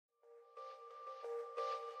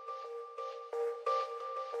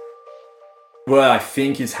What I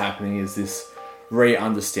think is happening is this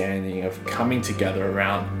re-understanding of coming together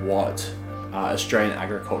around what Australian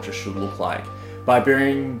agriculture should look like by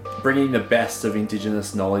bringing the best of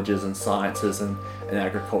Indigenous knowledges and sciences and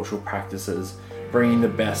agricultural practices, bringing the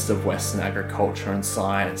best of Western agriculture and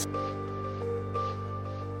science.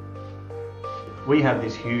 We have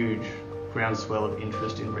this huge groundswell of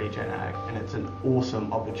interest in regen ag, and it's an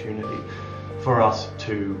awesome opportunity for us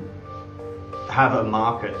to have a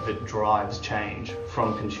market that drives change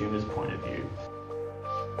from consumers' point of view.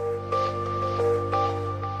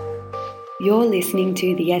 You're listening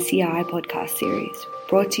to the SEI podcast series,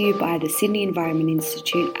 brought to you by the Sydney Environment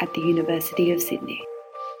Institute at the University of Sydney.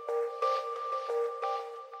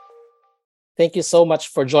 Thank you so much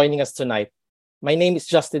for joining us tonight. My name is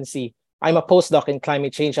Justin C. I'm a postdoc in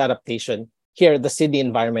climate change adaptation here at the Sydney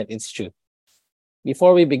Environment Institute.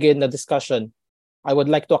 Before we begin the discussion, I would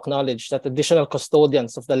like to acknowledge that additional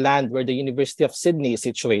custodians of the land where the University of Sydney is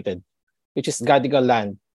situated, which is Gadigal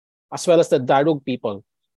land, as well as the Darug people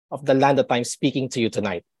of the land that I'm speaking to you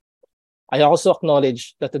tonight. I also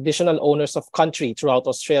acknowledge that additional owners of country throughout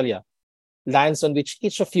Australia, lands on which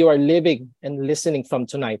each of you are living and listening from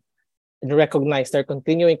tonight, and recognize their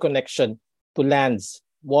continuing connection to lands,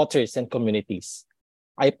 waters, and communities.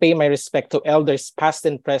 I pay my respect to elders past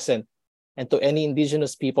and present, and to any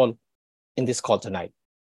Indigenous people in this call tonight.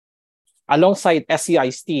 Alongside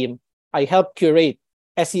SEI's team, I helped curate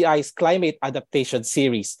SEI's Climate Adaptation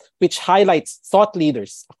Series, which highlights thought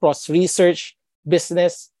leaders across research,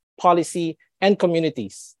 business, policy, and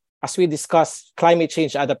communities as we discuss climate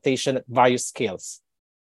change adaptation at various scales.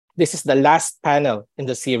 This is the last panel in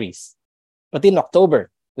the series, but in October,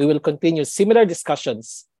 we will continue similar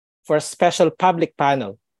discussions for a special public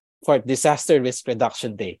panel for Disaster Risk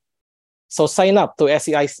Reduction Day. So sign up to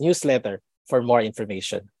SEI's newsletter for more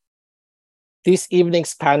information. This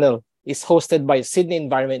evening's panel is hosted by Sydney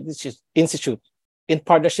Environment Institute in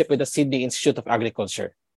partnership with the Sydney Institute of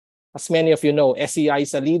Agriculture. As many of you know, SEI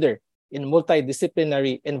is a leader in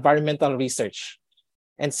multidisciplinary environmental research.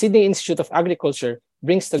 And Sydney Institute of Agriculture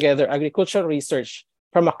brings together agricultural research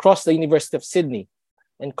from across the University of Sydney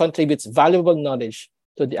and contributes valuable knowledge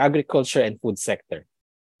to the agriculture and food sector.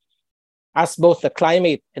 As both the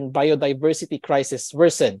climate and biodiversity crisis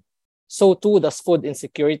worsen, so too does food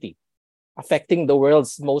insecurity, affecting the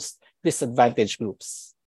world's most disadvantaged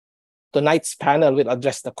groups. Tonight's panel will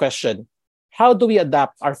address the question, how do we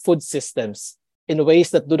adapt our food systems in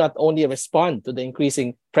ways that do not only respond to the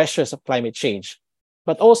increasing pressures of climate change,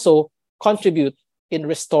 but also contribute in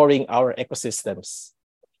restoring our ecosystems?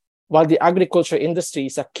 While the agriculture industry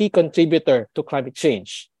is a key contributor to climate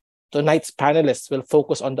change, tonight's panelists will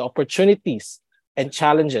focus on the opportunities and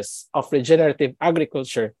challenges of regenerative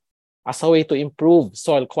agriculture as a way to improve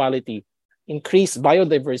soil quality, increase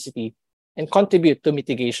biodiversity, and contribute to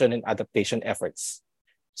mitigation and adaptation efforts.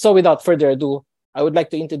 So without further ado, I would like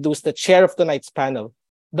to introduce the chair of tonight's panel,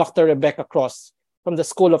 Dr. Rebecca Cross from the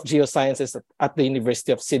School of Geosciences at the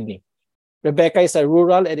University of Sydney. Rebecca is a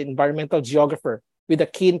rural and environmental geographer with a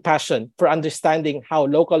keen passion for understanding how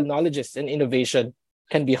local knowledges and innovation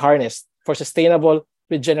can be harnessed for sustainable,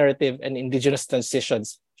 regenerative, and indigenous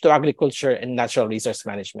transitions to agriculture and natural resource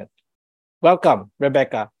management. Welcome,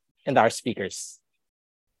 Rebecca, and our speakers.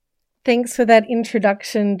 Thanks for that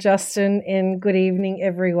introduction, Justin, and good evening,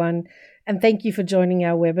 everyone. And thank you for joining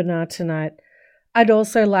our webinar tonight. I'd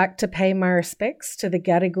also like to pay my respects to the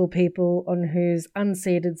Gadigal people on whose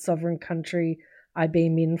unceded sovereign country I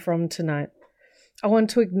beam in from tonight. I want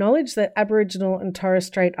to acknowledge that Aboriginal and Torres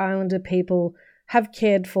Strait Islander people have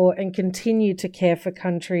cared for and continue to care for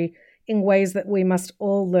country in ways that we must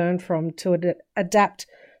all learn from to adapt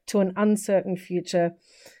to an uncertain future,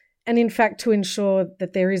 and in fact to ensure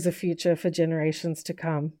that there is a future for generations to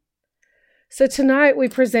come. So tonight we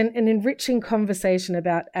present an enriching conversation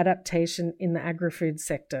about adaptation in the agri-food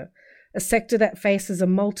sector, a sector that faces a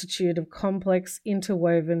multitude of complex,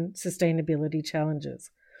 interwoven sustainability challenges.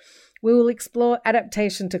 We will explore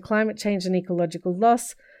adaptation to climate change and ecological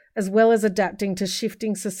loss, as well as adapting to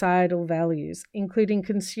shifting societal values, including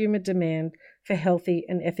consumer demand for healthy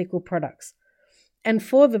and ethical products. And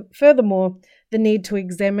furthermore, the need to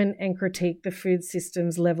examine and critique the food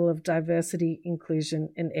system's level of diversity, inclusion,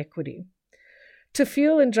 and equity. To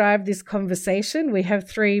fuel and drive this conversation, we have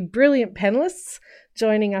three brilliant panelists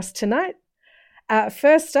joining us tonight.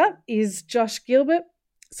 First up is Josh Gilbert.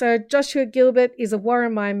 So Joshua Gilbert is a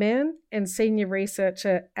Worimi man and senior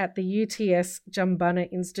researcher at the UTS Jumbunna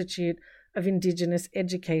Institute of Indigenous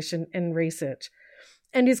Education and Research,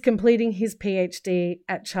 and is completing his PhD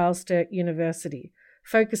at Charles Sturt University,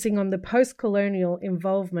 focusing on the post-colonial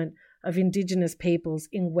involvement of Indigenous peoples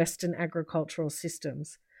in Western agricultural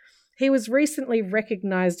systems. He was recently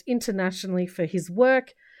recognised internationally for his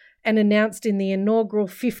work and announced in the inaugural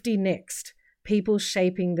 50 Next, People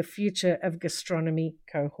Shaping the Future of Gastronomy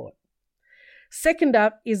cohort. Second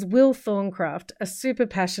up is Will Thorncraft, a super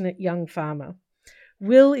passionate young farmer.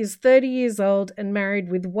 Will is 30 years old and married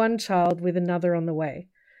with one child with another on the way.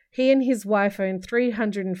 He and his wife own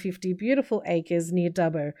 350 beautiful acres near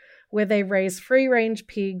Dubbo, where they raise free-range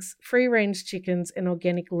pigs, free-range chickens and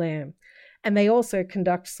organic lamb, and they also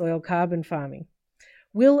conduct soil carbon farming.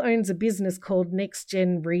 Will owns a business called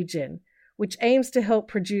NextGen Regen, which aims to help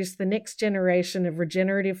produce the next generation of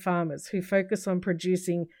regenerative farmers who focus on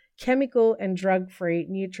producing chemical and drug-free,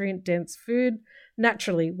 nutrient-dense food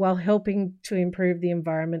naturally while helping to improve the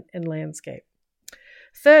environment and landscape.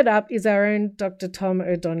 Third up is our own Dr. Tom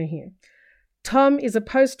O'Donoghue. Tom is a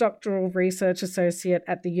postdoctoral research associate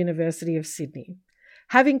at the University of Sydney.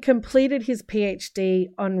 Having completed his PhD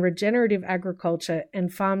on regenerative agriculture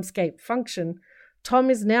and farmscape function,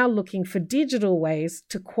 Tom is now looking for digital ways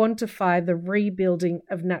to quantify the rebuilding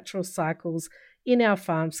of natural cycles in our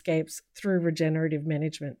farmscapes through regenerative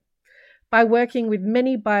management. By working with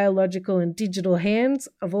many biological and digital hands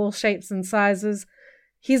of all shapes and sizes,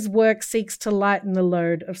 his work seeks to lighten the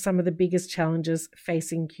load of some of the biggest challenges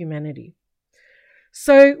facing humanity.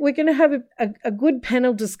 So we're going to have a good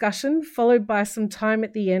panel discussion, followed by some time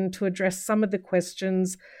at the end to address some of the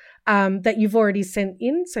questions that you've already sent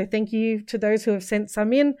in. So thank you to those who have sent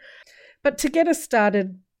some in. But to get us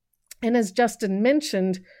started, and as Justin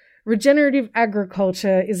mentioned, regenerative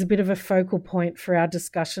agriculture is a bit of a focal point for our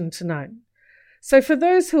discussion tonight. So for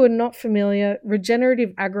those who are not familiar,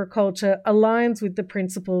 regenerative agriculture aligns with the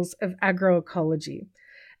principles of agroecology.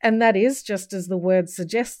 And that is, just as the word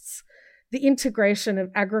suggests, the integration of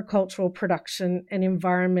agricultural production and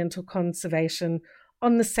environmental conservation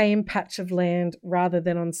on the same patch of land rather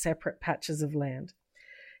than on separate patches of land.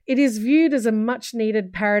 It is viewed as a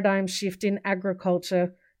much-needed paradigm shift in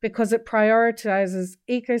agriculture because it prioritizes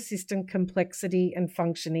ecosystem complexity and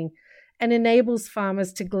functioning and enables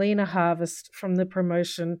farmers to glean a harvest from the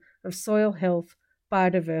promotion of soil health,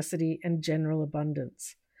 biodiversity, and general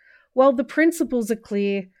abundance. While the principles are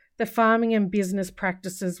clear, the farming and business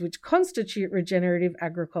practices which constitute regenerative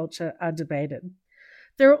agriculture are debated.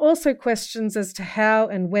 There are also questions as to how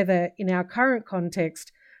and whether, in our current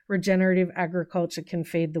context, regenerative agriculture can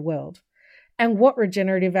feed the world, and what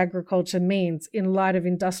regenerative agriculture means in light of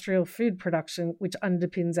industrial food production, which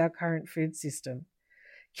underpins our current food system.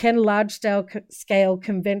 Can large-scale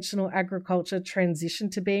conventional agriculture transition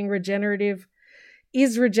to being regenerative?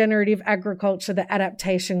 Is regenerative agriculture the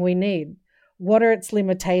adaptation we need? What are its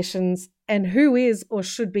limitations? And who is or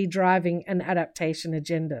should be driving an adaptation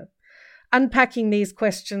agenda? Unpacking these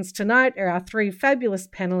questions tonight are our three fabulous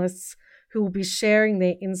panelists who will be sharing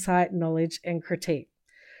their insight, knowledge, and critique.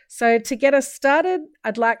 So to get us started,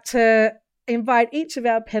 I'd like to invite each of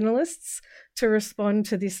our panelists to respond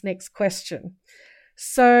to this next question.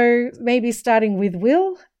 So maybe starting with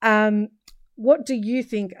Will, what do you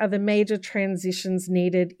think are the major transitions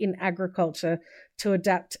needed in agriculture to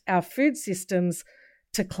adapt our food systems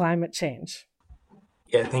to climate change?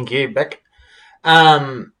 Yeah, thank you, Beck.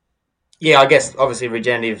 I guess obviously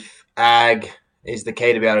regenerative ag is the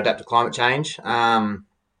key to be able to adapt to climate change.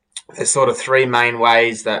 There's sort of three main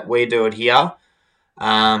ways that we do it here.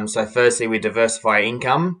 So firstly, we diversify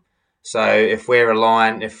income. So if we're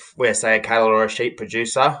say a cattle or a sheep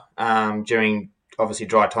producer, during obviously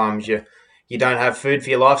dry times, you don't have food for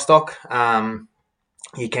your livestock.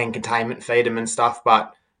 You can containment feed them and stuff,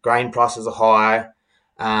 but grain prices are high,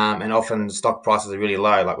 and often stock prices are really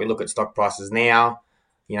low. Like we look at stock prices now,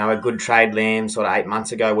 a good trade lamb sort of 8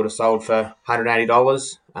 months ago would have sold for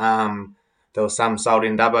 $180. There was some sold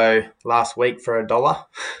in Dubbo last week for $1.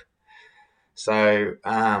 So,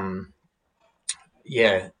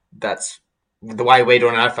 that's the way we do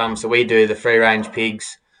it on our farm. So we do the free-range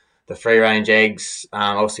pigs, the free-range eggs.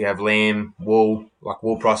 Also have lamb, wool. Like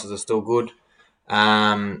wool prices are still good.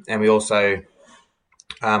 And we also,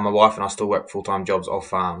 my wife and I still work full-time jobs off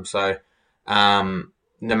farm. So no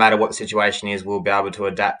matter what the situation is, we'll be able to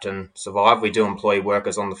adapt and survive. We do employ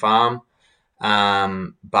workers on the farm.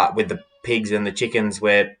 But with the pigs and the chickens,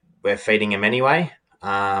 we're feeding them anyway.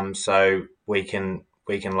 So we can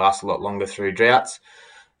last a lot longer through droughts.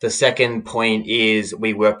 The second point is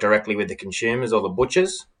we work directly with the consumers or the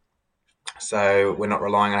butchers. So we're not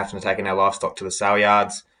relying on having to take in our livestock to the sale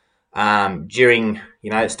yards.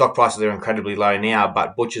 Stock prices are incredibly low now,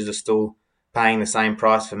 but butchers are still paying the same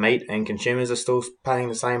price for meat and consumers are still paying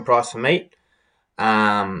the same price for meat.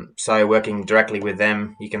 So working directly with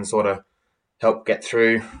them, you can sort of help get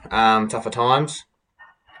through tougher times.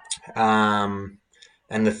 And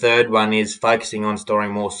the third one is focusing on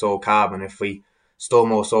storing more soil carbon. If we store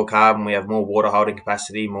more soil carbon, we have more water holding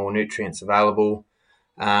capacity, more nutrients available.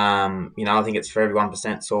 I think it's for every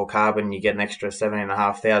 1% soil carbon, you get an extra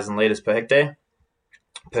 7,500 litres per hectare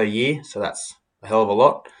per year. So that's a hell of a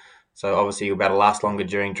lot. So obviously you'll be able to last longer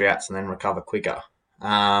during droughts and then recover quicker.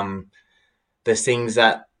 There's things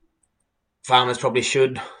that farmers probably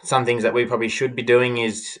should, some things that we probably should be doing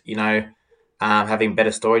is, having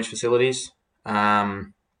better storage facilities,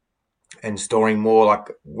 and storing more,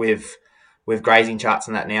 like with grazing charts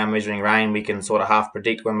and that now, measuring rain, we can sort of half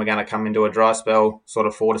predict when we're going to come into a dry spell, sort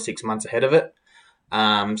of 4 to 6 months ahead of it.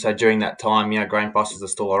 So during that time, grain prices are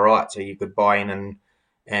still all right. So you could buy in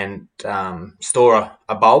and store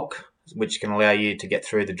a bulk, which can allow you to get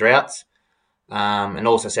through the droughts. And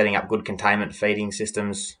also setting up good containment feeding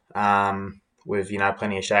systems with,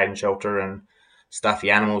 plenty of shade and shelter and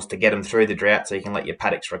stuffy animals to get them through the drought so you can let your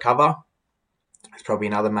paddocks recover. It's probably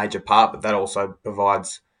another major part, but that also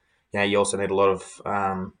provides, you also need a lot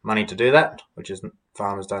of money to do that, which is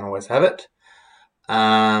farmers don't always have it.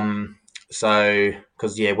 Because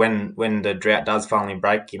when the drought does finally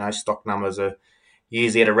break, stock numbers are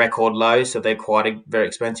usually at a record low, so they're very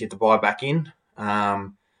expensive to buy back in.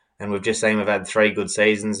 And we've just seen we've had 3 good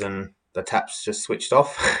seasons and the taps just switched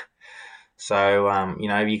off. So,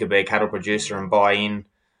 you could be a cattle producer and buy in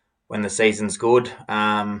when the season's good.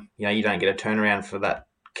 You don't get a turnaround for that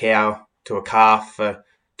cow to a calf for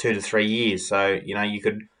 2 to 3 years. So, you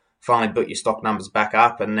could finally put your stock numbers back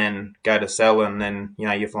up and then go to sell, and then,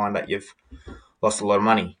 you find that you've lost a lot of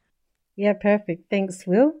money. Yeah, perfect. Thanks,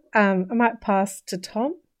 Will. I might pass to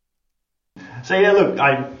Tom. So, look,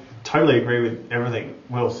 I totally agree with everything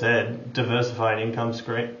Will said. Diversified income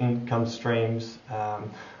streams,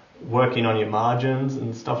 working on your margins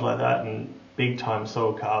and stuff like that, and big time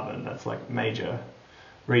soil carbon. That's like major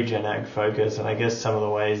regen ag focus. And I guess some of the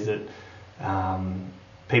ways that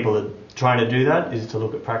people are trying to do that is to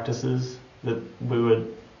look at practices that we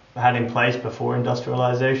had in place before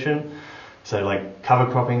industrialization. So like cover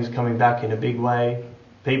cropping is coming back in a big way.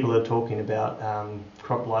 People are talking about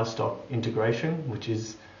crop livestock integration, which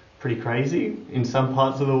is pretty crazy in some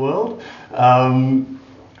parts of the world.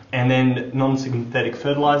 And then non-synthetic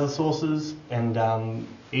fertilizer sources, and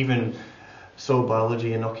even soil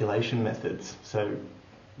biology inoculation methods. So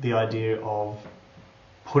the idea of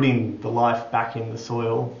putting the life back in the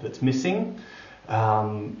soil that's missing,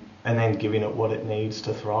 and then giving it what it needs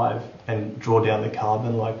to thrive and draw down the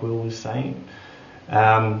carbon, like Will was saying.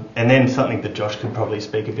 And then something that Josh could probably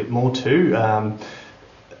speak a bit more to.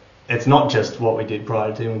 It's not just what we did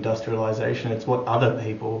prior to industrialisation, it's what other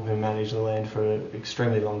people who managed the land for an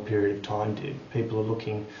extremely long period of time did. People are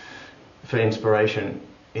looking for inspiration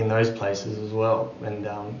in those places as well, and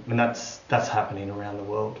that's happening around the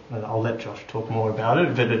world. And I'll let Josh talk more about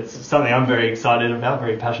it, but it's something I'm very excited about,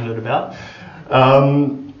 very passionate about.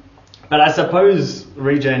 But I suppose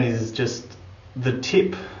regen is just the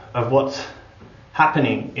tip of what's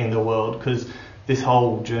happening in the world, because this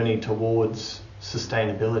whole journey towards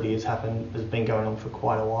sustainability has been going on for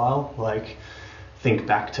quite a while. Like, think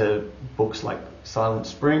back to books like Silent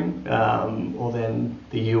Spring, or then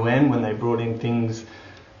the UN when they brought in things.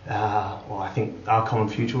 I think Our Common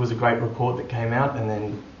Future was a great report that came out, and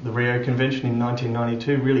then the Rio Convention in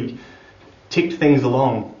 1992 really ticked things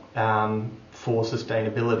along for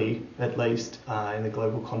sustainability, at least in the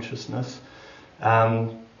global consciousness.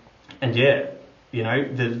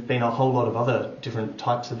 There's been a whole lot of other different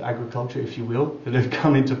types of agriculture, if you will, that have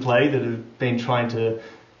come into play that have been trying to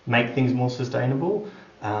make things more sustainable.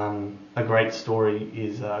 A great story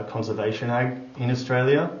is conservation ag in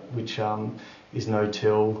Australia, which is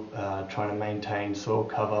no-till, trying to maintain soil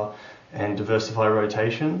cover and diversify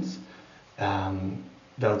rotations.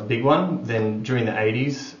 That was a big one. Then during the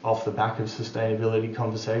 80s, off the back of sustainability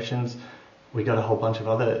conversations, we got a whole bunch of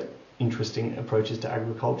other interesting approaches to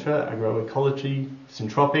agriculture, agroecology,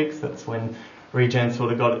 syntropics. That's when regen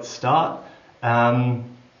sort of got its start. And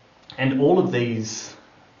all of these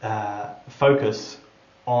focus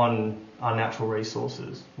on our natural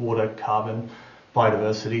resources, water, carbon,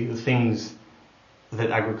 biodiversity, the things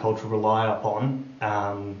that agriculture rely upon.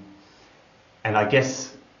 And I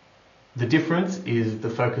guess the difference is the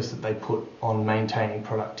focus that they put on maintaining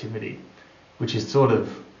productivity, which is sort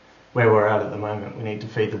of where we're at the moment. We need to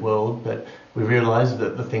feed the world, but we realise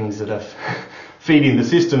that the things that are feeding the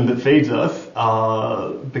system that feeds us are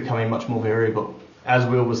becoming much more variable, as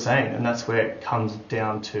Will was saying, and that's where it comes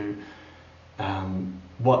down to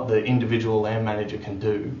what the individual land manager can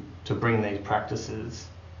do to bring these practices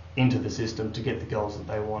into the system to get the goals that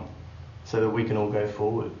they want. so that we can all go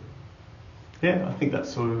forward. Yeah, I think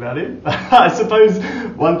that's sort of about it. I suppose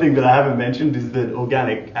one thing that I haven't mentioned is that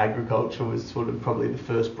organic agriculture was sort of probably the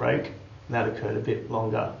first break. That occurred a bit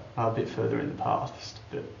further in the past.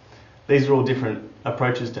 But these are all different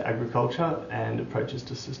approaches to agriculture and approaches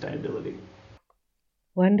to sustainability.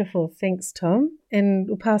 Wonderful. Thanks, Tom. And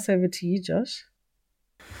we'll pass over to you, Josh.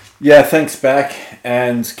 Yeah, thanks, Beck.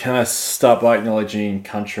 And can I start by acknowledging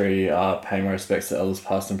country, paying my respects to elders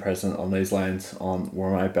past and present on these lands, on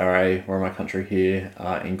Worimi Barre, Worimi country here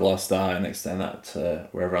in Gloucester, and extend that to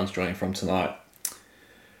where everyone's joining from tonight.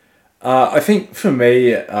 I think for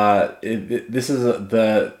me, this is and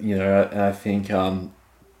I think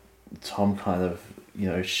Tom kind of,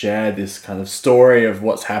 shared this kind of story of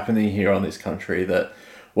what's happening here on this country, that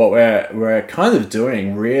what we're kind of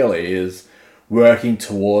doing really is working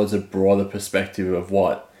towards a broader perspective of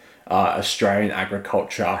what Australian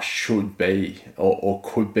agriculture should be or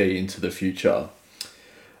could be into the future.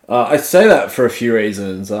 I say that for a few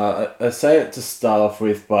reasons. I say it to start off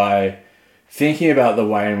with by thinking about the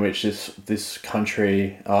way in which this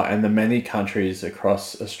country and the many countries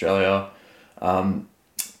across Australia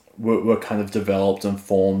were kind of developed and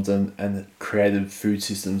formed and created food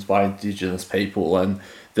systems by Indigenous people, and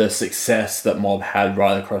the success that Mob had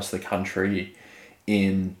right across the country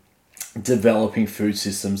in developing food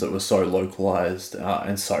systems that were so localized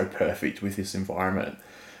and so perfect with this environment.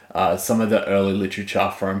 Some of the early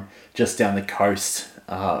literature from just down the coast,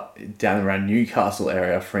 down around Newcastle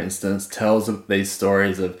area, for instance, tells of these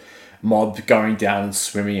stories of Mob going down and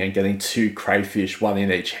swimming and getting 2 crayfish, one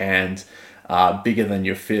in each hand, bigger than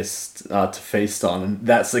your fist, to feast on. And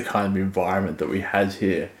that's the kind of environment that we had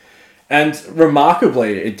here. And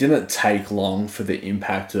remarkably, it didn't take long for the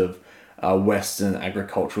impact of Western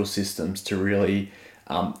agricultural systems to really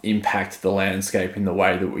impact the landscape in the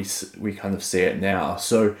way that we kind of see it now.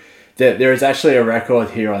 So there is actually a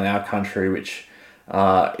record here on our country which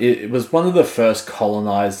it was one of the first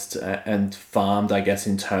colonized and farmed, I guess,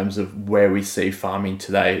 in terms of where we see farming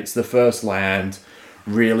today. It's the first land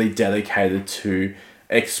really dedicated to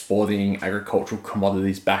exporting agricultural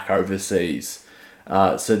commodities back overseas.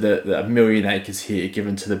 So the 1 million acres here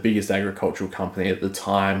given to the biggest agricultural company at the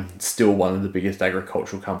time, still one of the biggest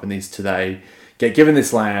agricultural companies today, get given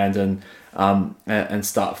this land and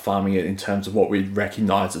start farming it in terms of what we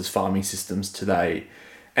recognise as farming systems today.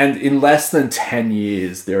 And in less than 10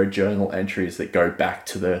 years, there are journal entries that go back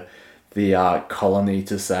to the colony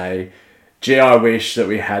to say, gee, I wish that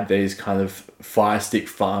we had these kind of fire stick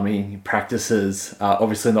farming practices,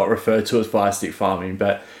 obviously not referred to as fire stick farming,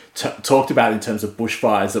 but talked about in terms of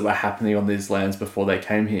bushfires that were happening on these lands before they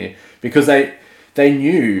came here, because they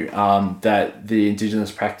knew that the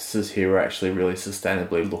Indigenous practices here were actually really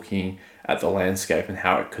sustainably looking at the landscape and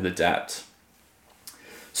how it could adapt.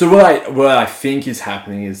 So what I think is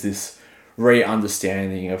happening is this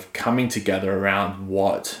re-understanding of coming together around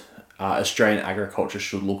what Australian agriculture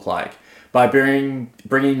should look like by bringing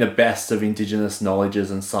the best of Indigenous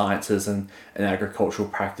knowledges and sciences and agricultural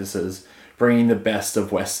practices, bringing the best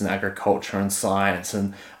of Western agriculture and science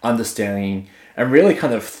and understanding, and really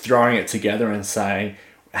kind of throwing it together and saying,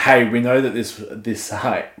 hey, we know that this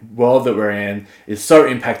world that we're in is so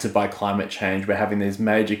impacted by climate change. We're having these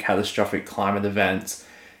major catastrophic climate events.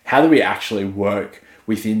 How do we actually work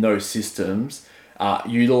within those systems,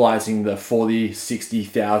 utilizing the 40,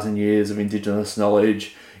 60,000 years of Indigenous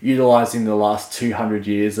knowledge, utilizing the last 200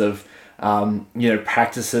 years of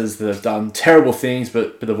practices that have done terrible things,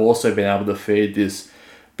 but have also been able to feed this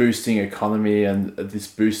boosting economy and this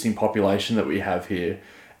boosting population that we have here.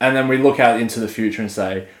 And then we look out into the future and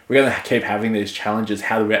say, we're going to keep having these challenges.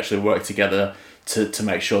 How do we actually work together to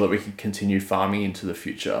make sure that we can continue farming into the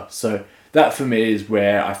future? So that for me is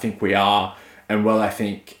where I think we are, and well, I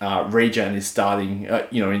think Regen is starting,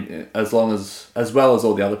 as well as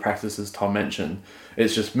all the other practices Tom mentioned.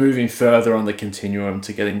 It's just moving further on the continuum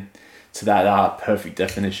to getting to that perfect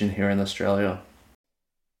definition here in Australia.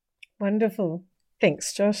 Wonderful.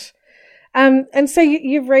 Thanks, Josh. And so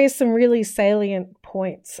you've raised some really salient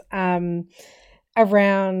points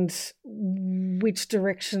around which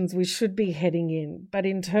directions we should be heading in. But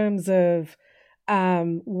in terms of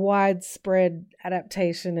widespread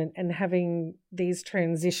adaptation and having these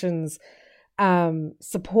transitions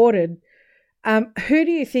supported, who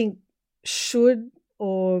do you think should,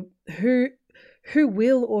 or who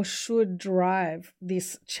will or should drive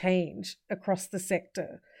this change across the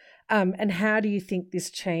sector? And how do you think this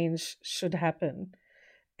change should happen?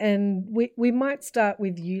 And we might start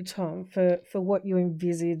with you, Tom, for what you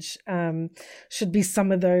envisage should be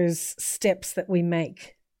some of those steps that we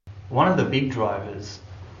make. One of the big drivers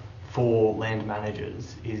for land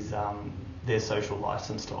managers is their social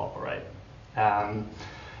license to operate.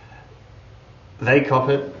 They cop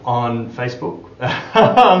it on Facebook,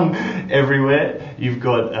 everywhere. You've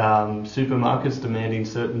got supermarkets demanding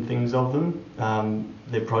certain things of them,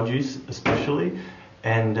 their produce especially,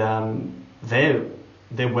 and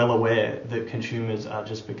they're well aware that consumers are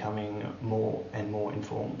just becoming more and more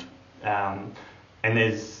informed. And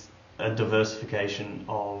there's a diversification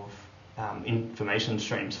of information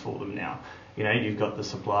streams for them now. You know, you've got the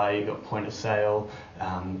supply, you've got point of sale,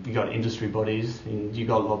 you've got industry bodies, you've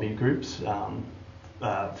got lobby groups,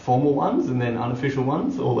 formal ones and then unofficial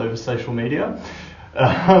ones all over social media.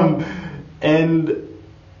 And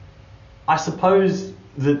I suppose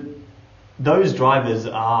that those drivers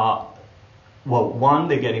are, well, one,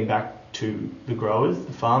 they're getting back to the growers,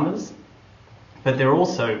 the farmers, but they're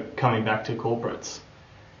also coming back to corporates.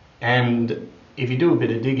 And if you do a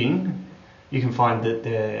bit of digging, you can find that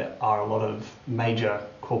there are a lot of major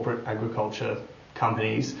corporate agriculture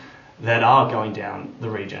companies that are going down the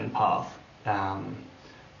regen path.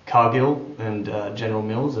 Cargill and General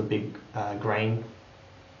Mills are big grain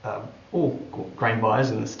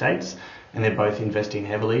buyers in the States, and they're both investing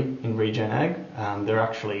heavily in regen ag. They're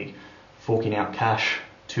actually forking out cash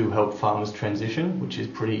to help farmers transition, which is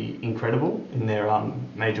pretty incredible in their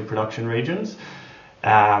major production regions.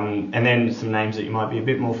 And then some names that you might be a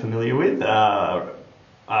bit more familiar with,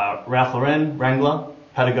 Ralph Lauren, Wrangler,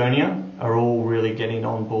 Patagonia are all really getting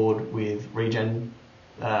on board with regen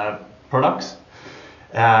products.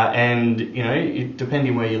 And, you know,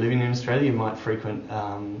 depending where you're living in Australia, you might frequent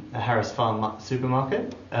a Harris Farm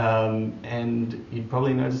supermarket, and you'd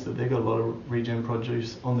probably notice that they've got a lot of regen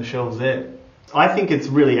produce on the shelves there. I think it's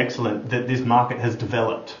really excellent that this market has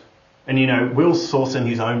developed. And, you know, Will's sourcing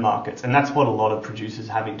his own markets, and that's what a lot of producers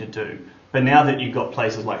are having to do. But now that you've got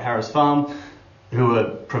places like Harris Farm who are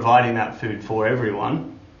providing that food for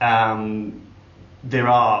everyone, there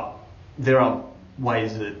are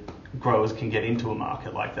ways that growers can get into a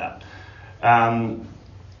market like that. But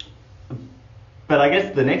I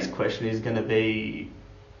guess the next question is going to be,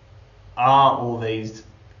 how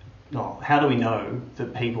do we know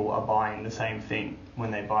that people are buying the same thing when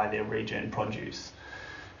they buy their regen produce?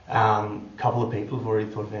 A couple of people have already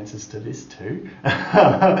thought of answers to this too.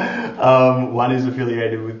 One is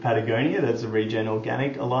affiliated with Patagonia, that's a Regen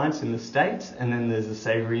Organic Alliance in the States, and then there's the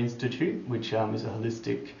Savory Institute, which is a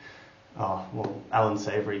holistic, Alan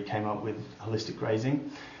Savory came up with holistic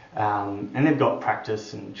grazing, and they've got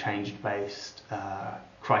practice and change-based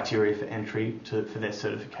criteria for entry for their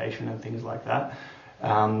certification and things like that,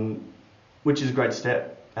 which is a great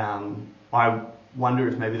step. I wonder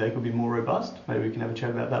if maybe they could be more robust. Maybe we can have a chat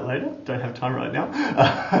about that later. Don't have time right now.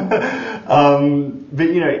 But,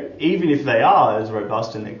 you know, even if they are as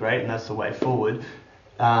robust and they're great and that's the way forward,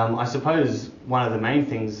 I suppose one of the main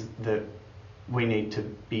things that we need to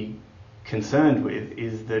be concerned with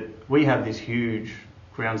is that we have this huge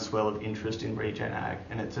groundswell of interest in regen ag,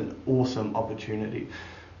 and it's an awesome opportunity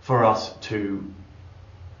for us to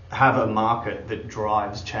have a market that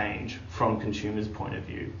drives change from consumers' point of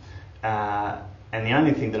view. And the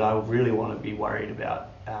only thing that I really want to be worried about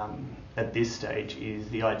at this stage is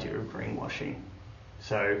the idea of greenwashing.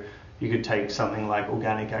 So you could take something like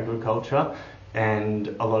organic agriculture,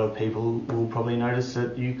 and a lot of people will probably notice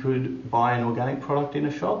that you could buy an organic product in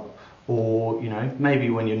a shop, or, you know, maybe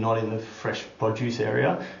when you're not in the fresh produce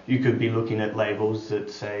area, you could be looking at labels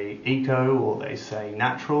that say eco or they say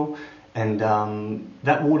natural, and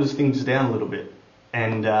that waters things down a little bit.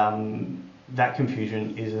 And that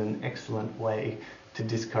confusion is an excellent way to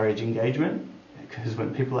discourage engagement, because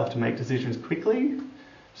when people have to make decisions quickly,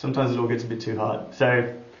 sometimes it all gets a bit too hard.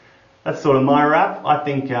 So that's sort of my wrap. I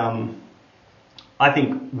think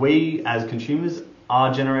we as consumers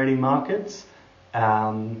are generating markets,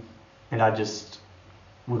 and I just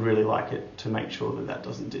would really like it to make sure that that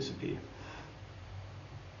doesn't disappear.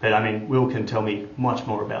 But I mean, Will can tell me much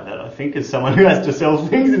more about that, I think, as someone who has to sell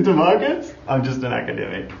things into markets. I'm just an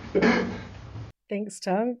academic. Thanks,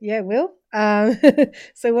 Tom. Yeah, Will.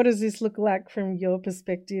 So what does this look like from your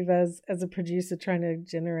perspective as a producer trying to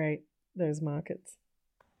generate those markets?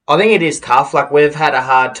 I think it is tough. Like, we've had a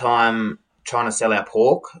hard time trying to sell our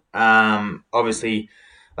pork. Obviously,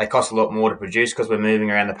 they cost a lot more to produce because we're moving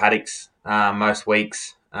around the paddocks most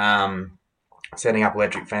weeks, setting up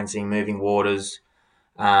electric fencing, moving waters.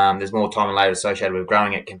 There's more time and labour associated with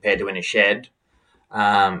growing it compared to in a shed.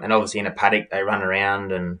 And obviously in a paddock, they run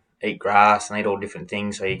around and eat grass and eat all different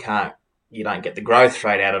things, so you don't get the growth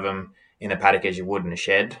rate out of them in a paddock as you would in a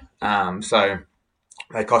shed. So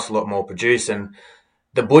they cost a lot more to produce. And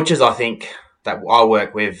the butchers, I think, that I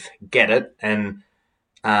work with get it, and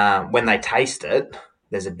when they taste it,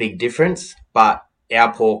 there's a big difference. But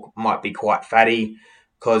our pork might be quite fatty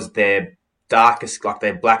because they're darkest, like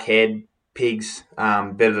they're black-haired pigs.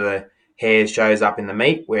 Bit of the hair shows up in the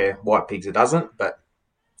meat where white pigs it doesn't, but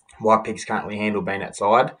white pigs can't really handle being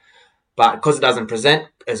outside. But because it doesn't present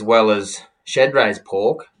as well as shed-raised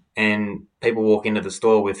pork, and people walk into the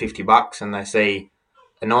store with $50 and they see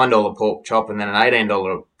a $9 pork chop and then an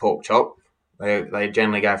 $18 pork chop, they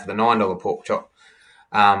generally go for the $9 pork chop.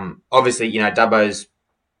 Obviously, Dubbo's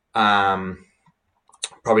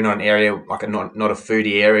probably not an area, like not a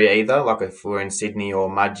foodie area either. Like if we're in Sydney or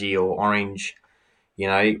Mudgee or Orange,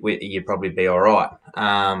 you'd probably be all right.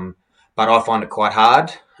 But I find it quite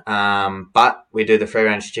hard. But we do the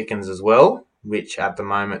free-range chickens as well, which at the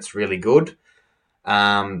moment's really good.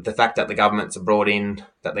 The fact that the governments have brought in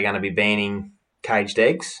that they're going to be banning caged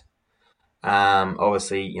eggs.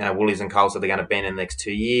 Obviously, Woolies and Coles said they're going to ban in the next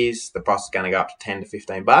 2 years. The price is going to go up to $10 to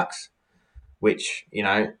 $15, which,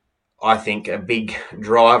 I think a big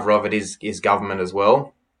driver of it is government as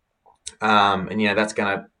well. And that's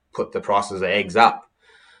going to put the prices of eggs up.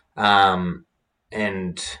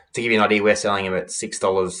 And to give you an idea, we're selling them at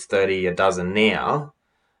 $6.30 a dozen now.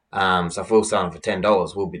 So if we were selling them for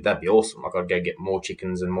 $10, that'd be awesome. Like I'd go get more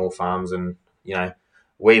chickens and more farms, and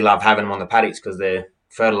we love having them on the paddocks because they're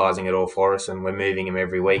fertilizing it all for us, and we're moving them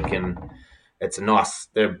every week, and they're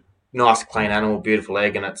nice, clean animal, beautiful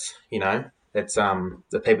egg, and it's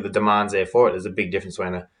the demand's there for it. There's a big difference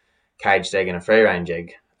between a caged egg and a free range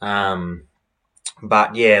egg.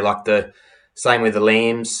 But yeah, like the same with the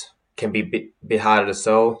lambs, can be a bit harder to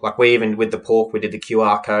sell. Like with the pork, we did the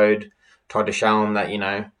QR code, tried to show them that,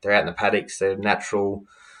 they're out in the paddocks, they're natural.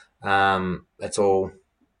 That's all.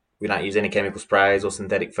 We don't use any chemical sprays or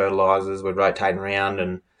synthetic fertilizers. We're rotating around,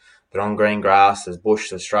 and they're on green grass, there's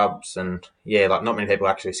bush, there's shrubs, and yeah, like not many people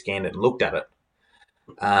actually scanned it and looked at it.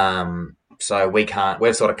 So we've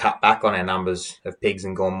sort of cut back on our numbers of pigs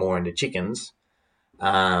and gone more into chickens.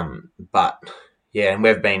 But yeah, and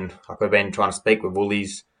we've been trying to speak with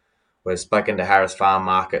Woolies. We've spoken to Harris Farm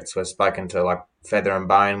Markets. We've spoken to like Feather and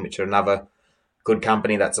Bone, which are another good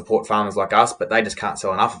company that support farmers like us, but they just can't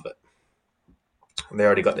sell enough of it. They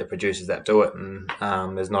already got their producers that do it, and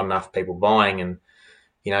there's not enough people buying. And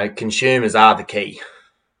consumers are the key,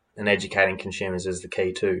 and educating consumers is the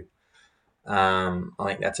key too. I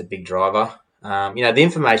think that's a big driver. The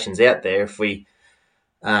information's out there. If we,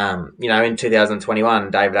 in 2021,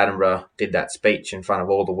 David Attenborough did that speech in front of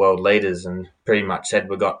all the world leaders and pretty much said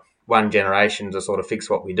we've got one generation to sort of fix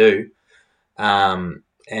what we do. And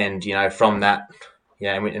from that,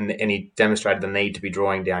 and he demonstrated the need to be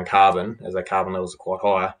drawing down carbon as our carbon levels are quite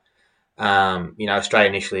higher. Australia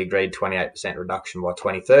initially agreed 28% reduction by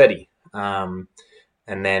 2030.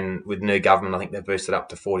 And then with new government, I think they've boosted up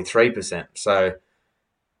to 43%. So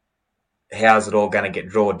how's it all going to get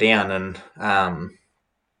drawn down? And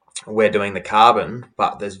we're doing the carbon,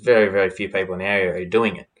 but there's very, very few people in the area who are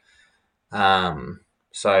doing it.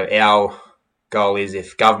 So our goal is,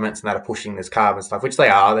 if governments and that are pushing this carbon stuff, which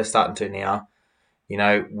they're starting to now,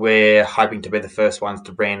 we're hoping to be the first ones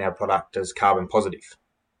to brand our product as carbon positive.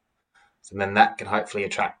 So then that can hopefully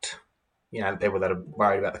attract, the people that are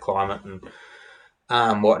worried about the climate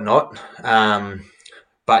and whatnot.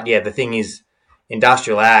 But yeah, the thing is,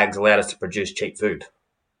 industrial ag's allowed us to produce cheap food.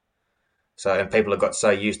 So, and people have got so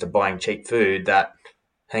used to buying cheap food that,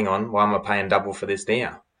 hang on, why am I paying double for this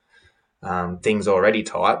now? Things are already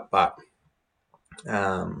tight, but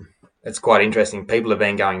it's quite interesting. People have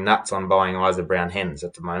been going nuts on buying Isa brown hens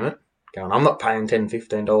at the moment. Going, I'm not paying $10,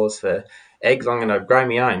 $15 for eggs. I'm going to grow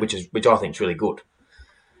my own, which I think is really good.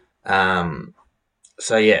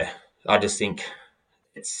 So yeah, I just think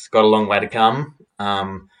it's got a long way to come.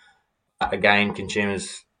 Again,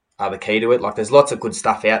 consumers are the key to it. Like, there's lots of good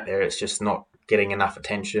stuff out there. It's just not getting enough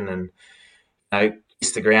attention. And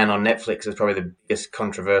Kiss the Ground on Netflix is probably the biggest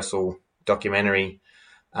controversial documentary,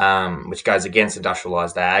 which goes against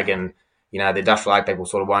industrialised ag. And the industrial ag people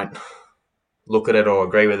sort of won't look at it or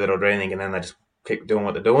agree with it or do anything, and then they just keep doing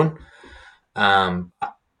what they're doing.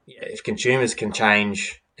 If consumers can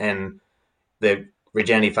change, and the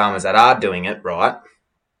regenerative farmers that are doing it right,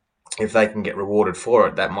 if they can get rewarded for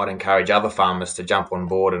it, that might encourage other farmers to jump on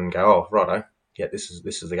board and go, oh, righto, yeah, this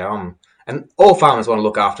is the go. And all farmers want to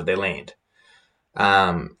look after their land,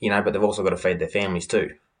 but they've also got to feed their families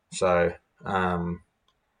too. So,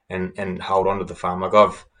 and hold on to the farm. Like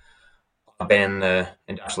I've been in the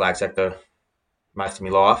industrial ag sector most of my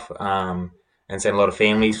life, and seen a lot of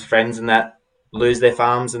families, friends, and that lose their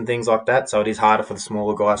farms and things like that. So it is harder for the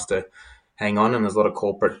smaller guys to hang on, and there's a lot of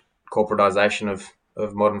corporatisation of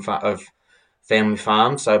family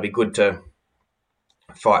farms. So it'd be good to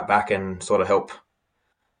fight back and sort of help,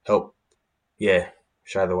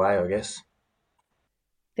 show the way, I guess.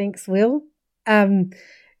 Thanks, Will. And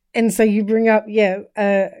so you bring up,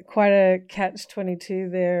 quite a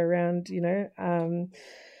catch-22 there around,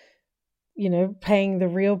 paying the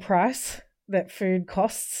real price that food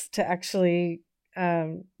costs to actually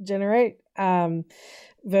generate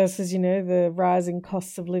versus, the rising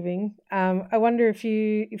costs of living. I wonder if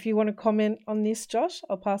you want to comment on this, Josh.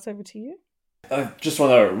 I'll pass over to you. I just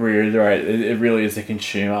want to reiterate, it really is the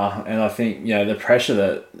consumer, and I think the pressure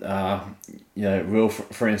that Will,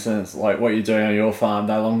 for instance, like what you're doing on your farm,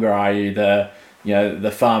 no longer are you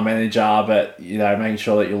the farm manager, but making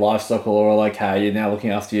sure that your livestock are all okay. You're now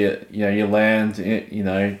looking after your land,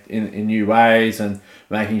 in new ways, and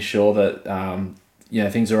making sure that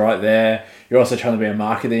things are right there. You're also trying to be a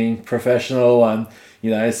marketing professional and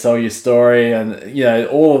sell your story, and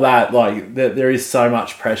all of that. Like there is so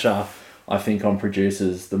much pressure, I think, on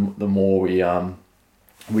producers. The more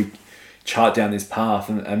we chart down this path,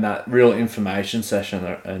 and that real information session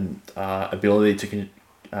and ability to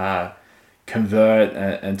convert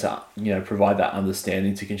and to provide that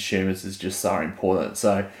understanding to consumers is just so important.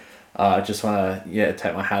 So I just want to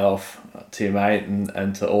take my hat off to you, mate,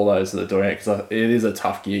 and to all those that are doing it, because it is a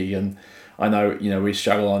tough gig, and I know we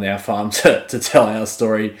struggle on our farm to tell our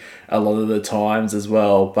story a lot of the times as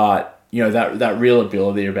well. But that real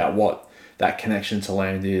ability about what that connection to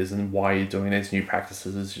land is and why you're doing these new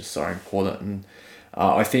practices is just so important. And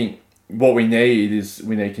I think what we need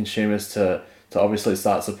consumers to obviously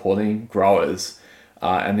start supporting growers,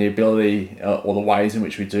 and the ability or the ways in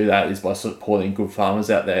which we do that is by supporting good farmers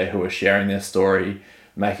out there who are sharing their story,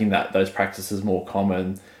 making those practices more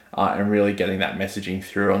common, and really getting that messaging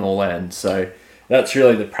through on all ends. So that's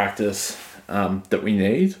really the practice that we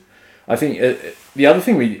need. I think the other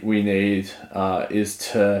thing we need is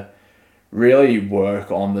to really work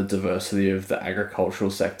on the diversity of the agricultural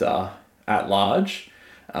sector at large,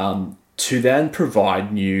 to then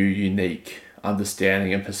provide new, unique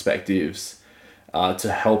understanding and perspectives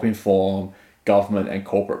to help inform government and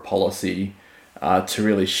corporate policy to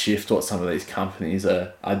really shift what some of these companies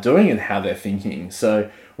are doing and how they're thinking. So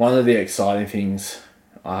one of the exciting things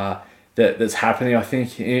that's happening, I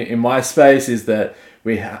think, in my space is that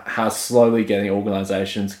we are slowly getting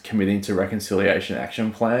organisations committing to reconciliation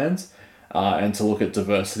action plans and to look at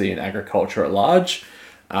diversity in agriculture at large.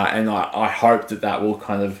 And I hope that will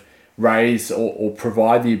kind of raise or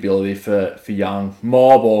provide the ability for young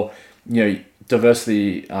mob or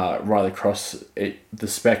diversity right across the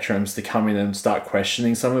spectrums to come in and start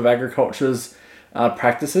questioning some of agriculture's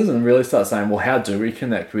practices, and really start saying, well, how do we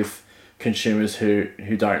connect with consumers who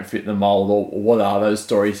don't fit the mold, or what are those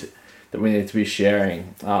stories that we need to be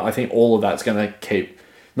sharing? I think all of that's going to keep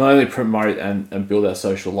not only promote and build our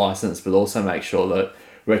social license, but also make sure that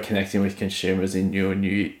we're connecting with consumers in new and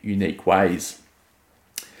unique ways.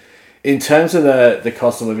 In terms of the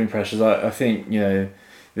cost of living pressures, I think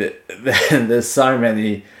there's so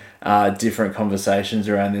many different conversations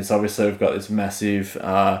around this. Obviously, we've got this massive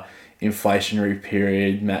inflationary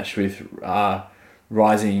period matched with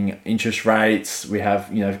rising interest rates. We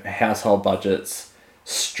have household budgets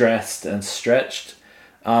stressed and stretched.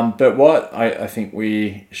 But what I think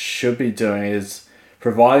we should be doing is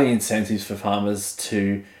providing incentives for farmers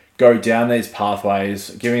to go down these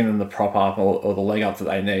pathways, giving them the prop up or the leg up that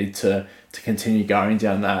they need to continue going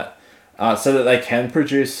down that, so that they can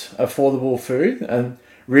produce affordable food. And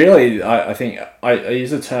really, I think I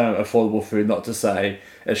use the term affordable food not to say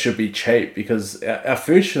it should be cheap, because our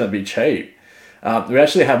food shouldn't be cheap. We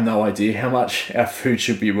actually have no idea how much our food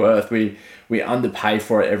should be worth. We underpay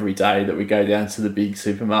for it every day that we go down to the big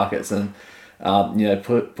supermarkets and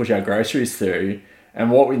push our groceries through. And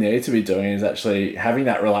what we need to be doing is actually having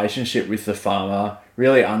that relationship with the farmer,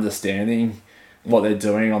 really understanding what they're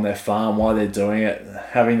doing on their farm, why they're doing it,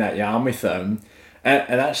 having that yarn with them,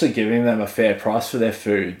 and actually giving them a fair price for their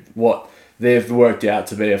food, what they've worked out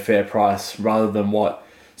to be a fair price, rather than what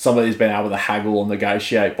somebody's been able to haggle or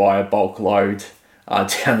negotiate by a bulk load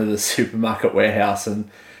down to the supermarket warehouse and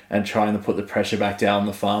trying to put the pressure back down on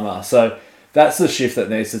the farmer. So that's the shift that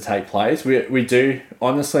needs to take place. We do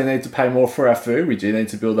honestly need to pay more for our food. We do need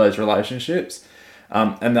to build those relationships.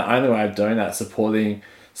 And the only way of doing that is supporting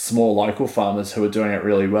small local farmers who are doing it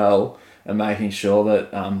really well, and making sure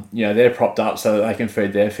that they're propped up so that they can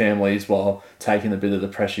feed their families while taking a bit of the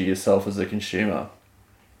pressure yourself as a consumer.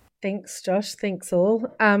 Thanks, Josh. Thanks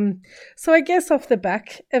all. So I guess off the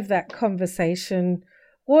back of that conversation,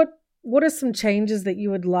 what are some changes that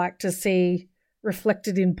you would like to see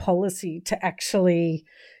reflected in policy to actually,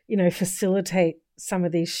 facilitate some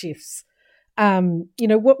of these shifts?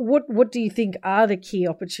 What do you think are the key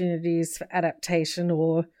opportunities for adaptation,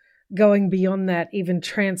 or going beyond that, even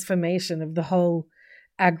transformation of the whole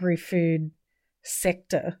agri-food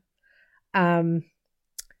sector?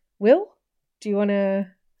 Will, do you want to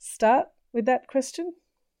start with that question?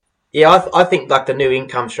 Yeah, I think like the new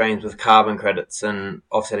income streams with carbon credits and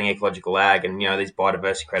offsetting ecological ag, and these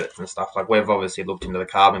biodiversity credits and stuff. Like we've obviously looked into the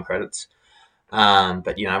carbon credits, but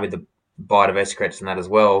with the biodiversity credits and that as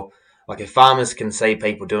well. Like if farmers can see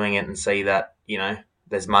people doing it and see that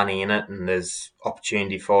there's money in it and there's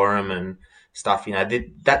opportunity for them and stuff,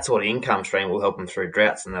 that sort of income stream will help them through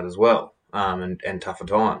droughts and that as well, and tougher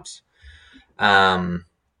times. And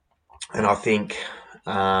I think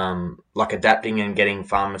like adapting and getting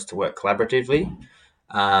farmers to work collaboratively.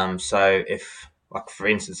 So if, like for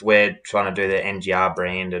instance, we're trying to do the NGR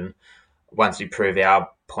brand, and once we prove our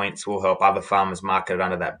points, we'll help other farmers market it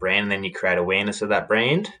under that brand, and then you create awareness of that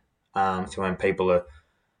brand. So when people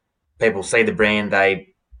see the brand,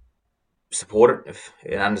 they support it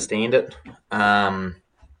and understand it.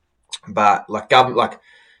 But like government,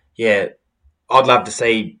 I'd love to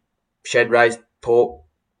see shed raised pork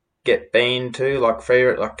get banned too, like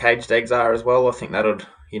free, like caged eggs are as well. I think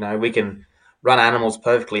we can run animals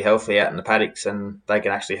perfectly healthy out in the paddocks, and they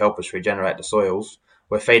can actually help us regenerate the soils.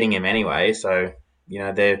 We're feeding them anyway, so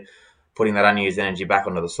they're putting that unused energy back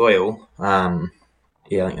onto the soil. I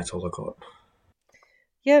think that's all I got.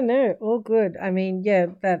 Yeah, no, all good. I mean,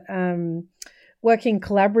 that working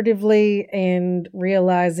collaboratively and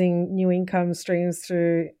realizing new income streams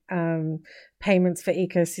through payments for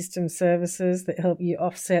ecosystem services that help you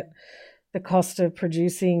offset the cost of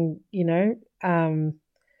producing,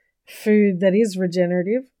 food that is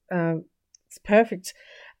regenerative. It's perfect.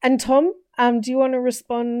 And Tom, do you want to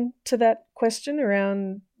respond to that question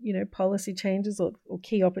around, policy changes or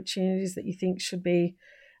key opportunities that you think should be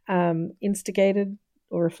instigated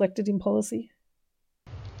or reflected in policy?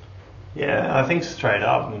 Yeah, I think straight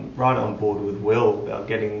up, I'm right on board with Will about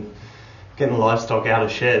getting livestock out of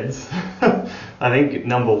sheds. I think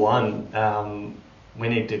number one, we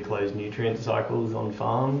need to close nutrient cycles on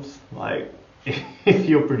farms. Like if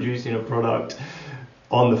you're producing a product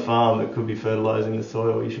on the farm that could be fertilizing the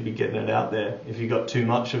soil, you should be getting it out there. If you got too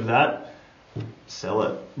much of that, sell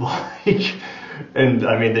it. And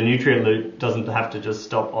I mean, the nutrient loop doesn't have to just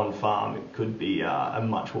stop on farm. It could be a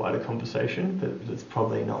much wider conversation, but it's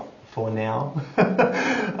probably not for now.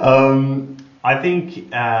 I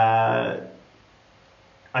think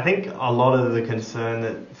a lot of the concern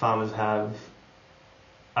that farmers have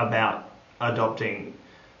about adopting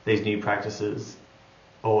these new practices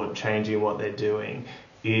or changing what they're doing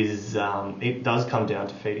is it does come down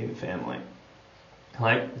to feeding the family.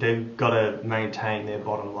 Like they've got to maintain their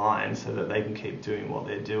bottom line so that they can keep doing what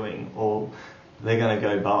they're doing, or they're going to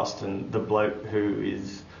go bust, and the bloke who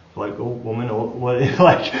is local woman or whatever,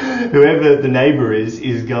 like whoever the neighbour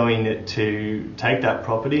is going to take that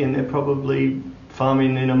property, and they're probably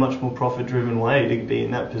farming in a much more profit-driven way to be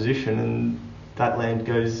in that position, and that land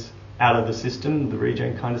goes out of the system, the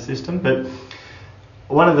regen kind of system. But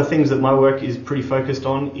one of the things that my work is pretty focused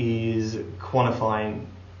on is quantifying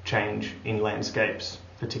change in landscapes,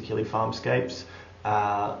 particularly farmscapes,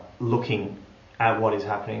 looking at what is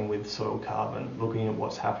happening with soil carbon, looking at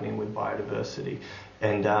what's happening with biodiversity.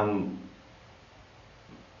 And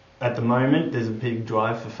at the moment, there's a big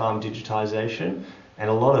drive for farm digitisation, and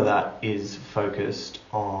a lot of that is focused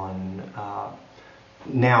on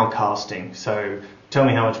nowcasting. So tell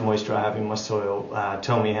me how much moisture I have in my soil,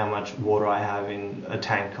 tell me how much water I have in a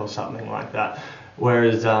tank or something like that.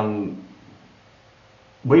 Whereas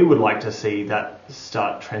we would like to see that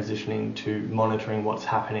start transitioning to monitoring what's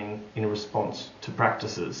happening in response to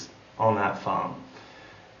practices on that farm.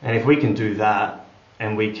 And if we can do that,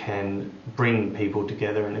 and we can bring people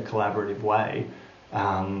together in a collaborative way,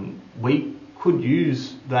 we could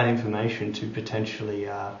use that information to potentially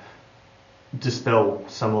dispel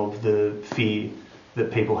some of the fear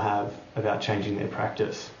that people have about changing their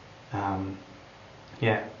practice. So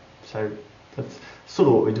that's sort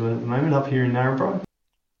of what we're doing at the moment up here in Narrabri.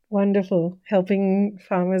 Wonderful. Helping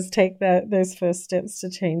farmers take those first steps to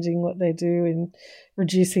changing what they do and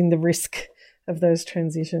reducing the risk of those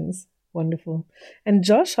transitions. Wonderful. And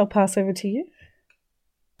Josh, I'll pass over to you.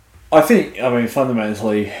 I think,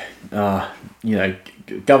 fundamentally,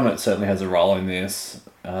 government certainly has a role in this,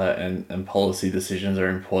 and policy decisions are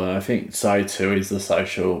important. I think so too is the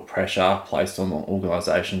social pressure placed on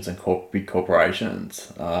organisations and big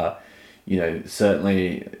corporations.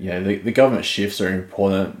 Certainly, the government shifts are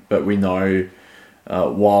important, but we know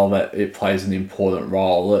while that it plays an important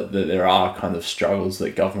role, that there are kind of struggles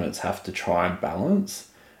that governments have to try and balance.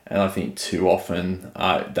 And I think too often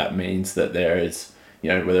that means that there is,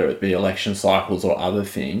 whether it be election cycles or other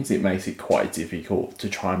things, it makes it quite difficult to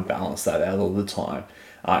try and balance that out all the time.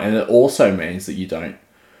 And it also means that you don't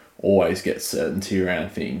always get certainty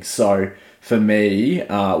around things. So for me,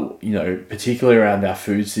 particularly around our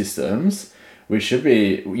food systems, we should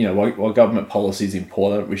be, while government policy is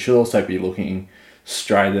important, we should also be looking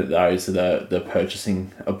straight at those that are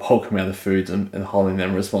purchasing a bulk amount of foods and holding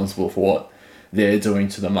them responsible for what they're doing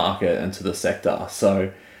to the market and to the sector.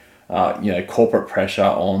 So, corporate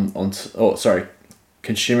pressure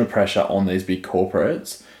consumer pressure on these big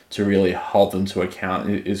corporates to really hold them to account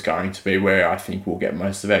is going to be where I think we'll get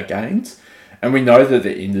most of our gains. And we know that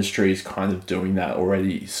the industry is kind of doing that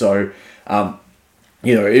already. So,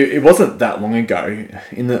 it wasn't that long ago,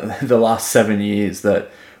 in the last 7 years, that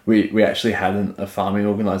we actually had a farming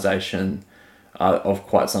organisation of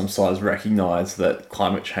quite some size recognise that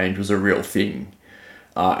climate change was a real thing.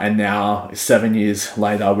 And now, 7 years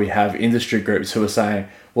later, we have industry groups who are saying,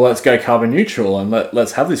 well, let's go carbon neutral and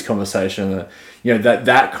let's have this conversation.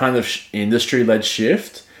 That kind of industry-led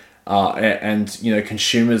shift and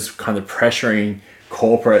consumers kind of pressuring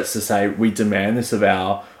corporates to say, we demand this of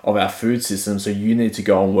our food system, so you need to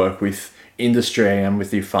go and work with industry and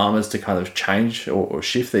with your farmers to kind of change or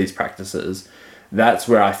shift these practices. That's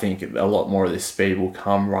where I think a lot more of this speed will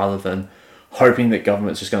come, rather than hoping that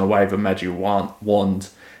government's just going to wave a magic wand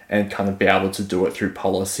and kind of be able to do it through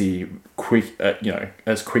policy quick,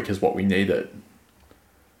 as quick as what we need it.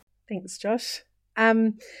 Thanks, Josh.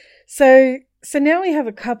 So now we have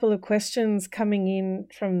a couple of questions coming in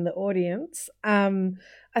from the audience.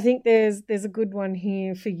 I think there's a good one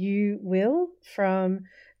here for you, Will, from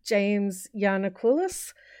James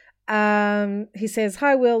Yanakoulis. He says,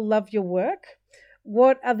 "Hi, Will, love your work.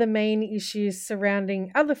 What are the main issues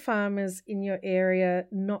surrounding other farmers in your area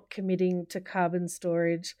not committing to carbon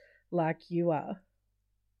storage like you are?"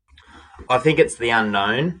 I think it's the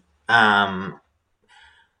unknown.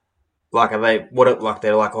 What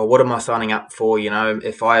am I signing up for?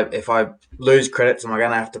 If I lose credits, am I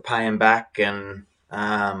going to have to pay them back? And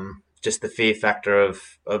just the fear factor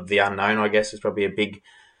of the unknown, I guess, is probably a big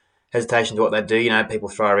hesitation to what they do. People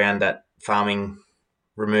throw around that farming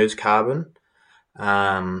removes carbon,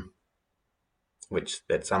 which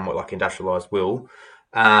that's somewhat like industrialised will.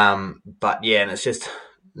 But yeah, and it's just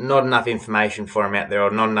not enough information for them out there,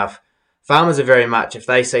 or not enough. Farmers are very much, if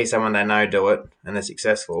they see someone they know do it and they're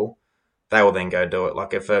successful, they will then go do it.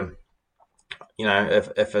 Like if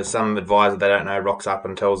some advisor they don't know rocks up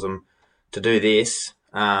and tells them to do this,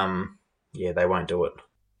 they won't do it.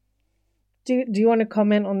 Do you want to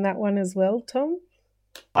comment on that one as well, Tom?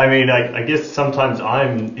 I mean, I guess sometimes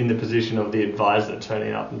I'm in the position of the advisor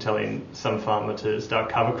turning up and telling some farmer to start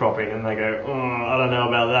cover cropping, and they go, I don't know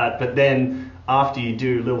about that. But then after you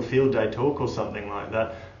do a little field day talk or something like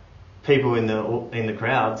that, people in the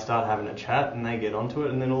crowd start having a chat and they get onto it,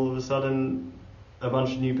 and then all of a sudden a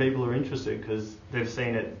bunch of new people are interested because they've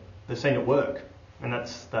seen it work, and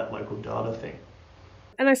that's that local data thing.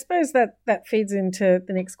 And I suppose that feeds into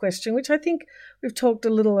the next question, which I think we've talked a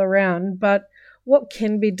little around, but what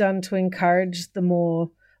can be done to encourage the more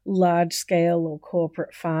large-scale or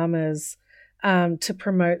corporate farmers to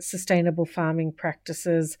promote sustainable farming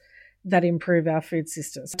practices that improve our food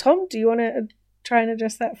systems? Tom, do you want to try and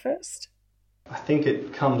address that first? I think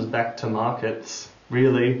it comes back to markets,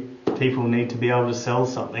 really. People need to be able to sell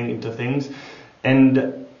something into things.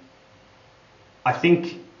 And I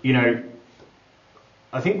think,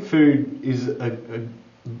 food is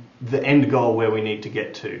the end goal where we need to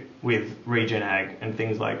get to with regen ag and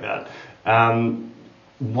things like that.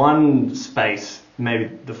 One space,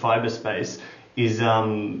 maybe the fibre space, is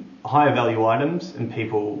higher value items, and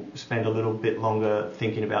people spend a little bit longer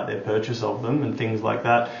thinking about their purchase of them and things like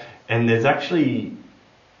that. And there's actually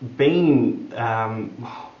been,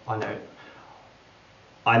 I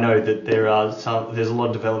know that there's a lot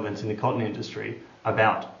of developments in the cotton industry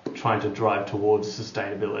about trying to drive towards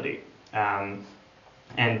sustainability.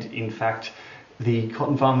 And in fact, the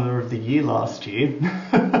Cotton Farmer of the Year last year,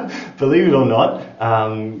 believe it or not,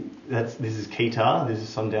 this is Ketar, this is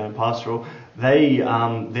Sundown Pastoral.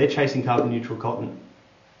 They're chasing carbon neutral cotton,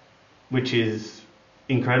 which is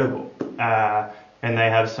incredible, and they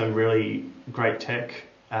have some really great tech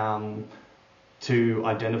to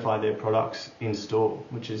identify their products in store,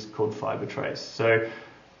 which is called FibreTrace. So,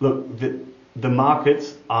 look, the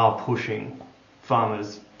markets are pushing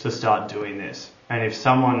farmers to start doing this, and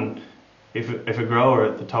if a grower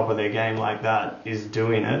at the top of their game like that is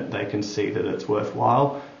doing it, they can see that it's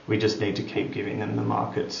worthwhile. We just need to keep giving them the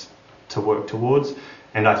markets to work towards.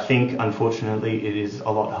 And I think, unfortunately, it is a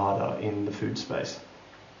lot harder in the food space.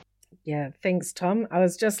 Yeah, thanks, Tom. I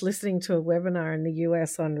was just listening to a webinar in the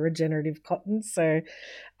US on regenerative cotton, so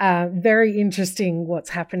very interesting what's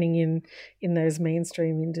happening in those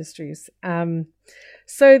mainstream industries.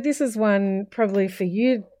 So this is one probably for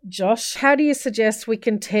you, Josh. How do you suggest we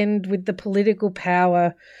contend with the political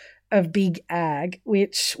power of big ag,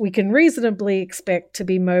 which we can reasonably expect to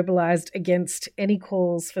be mobilised against any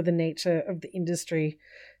calls for the nature of the industry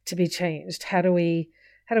to be changed? How do we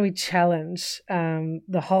challenge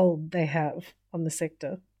the hold they have on the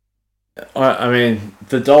sector? I mean,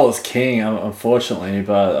 the dollar's king, unfortunately,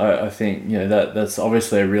 but I think that's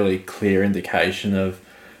obviously a really clear indication of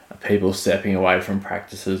people stepping away from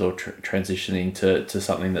practices or transitioning to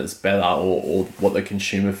something that's better or what the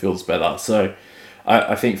consumer feels better. So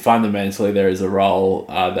I think fundamentally there is a role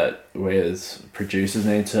that we as producers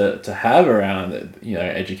need to have around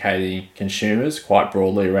educating consumers quite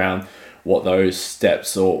broadly around what those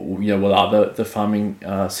steps or what are the farming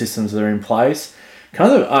systems that are in place.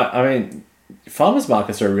 I mean, farmers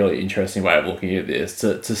markets are a really interesting way of looking at this,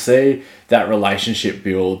 to see that relationship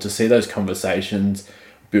build, to see those conversations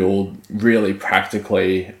build really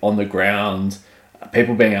practically on the ground,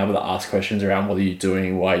 people being able to ask questions around what are you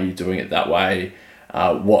doing, why are you doing it that way,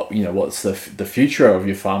 what's the future of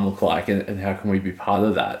your farm look like, and how can we be part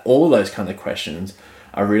of that. All of those kind of questions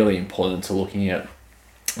are really important to looking at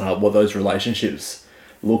what those relationships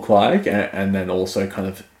look like, and then also kind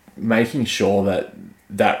of making sure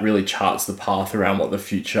that really charts the path around what the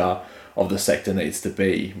future of the sector needs to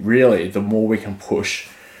be. Really, the more we can push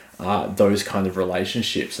those kind of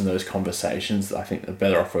relationships and those conversations, I think the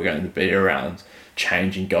better off we're going to be around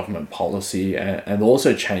changing government policy and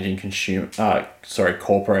also changing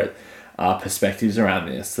corporate perspectives around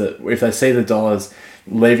this. That if they see the dollars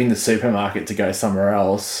leaving the supermarket to go somewhere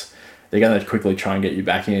else, they're going to quickly try and get you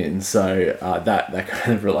back in. So that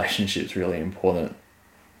kind of relationship is really important.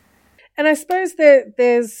 And I suppose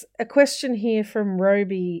there's a question here from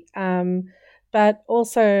Roby, but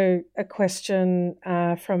also a question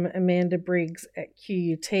from Amanda Briggs at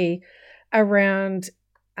QUT around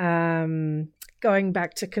going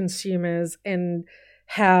back to consumers and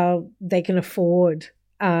how they can afford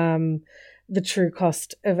the true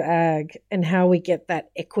cost of ag and how we get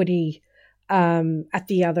that equity at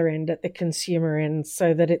the other end, at the consumer end,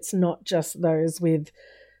 so that it's not just those with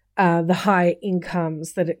the high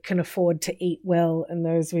incomes that it can afford to eat well and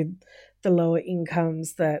those with the lower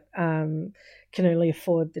incomes that can only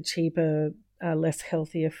afford the cheaper, less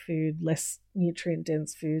healthier food, less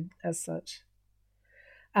nutrient-dense food as such.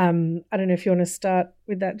 I don't know if you want to start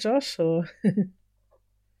with that, Josh, or...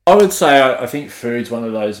 I would say I think food's one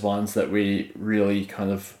of those ones that we really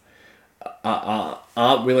kind of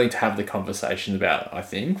aren't willing to have the conversation about. I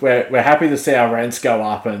think we're happy to see our rents go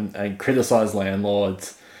up and criticise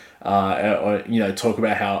landlords, or talk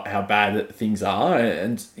about how bad things are,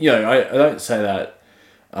 and I don't say that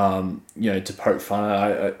to poke fun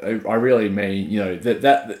at. I really mean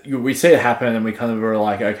that we see it happen and we kind of are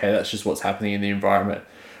like, okay, that's just what's happening in the environment.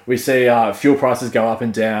 We see fuel prices go up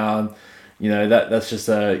and down. That's just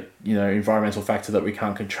a environmental factor that we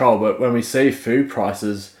can't control. But when we see food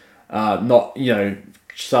prices not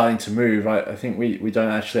starting to move, I think we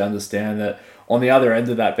don't actually understand that on the other end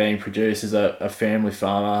of that being produced is a family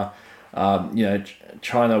farmer,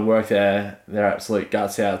 trying to work their absolute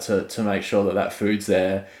guts out to make sure that food's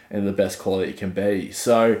there in the best quality it can be.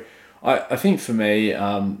 So I think for me,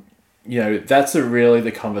 that's really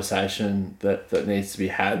the conversation that needs to be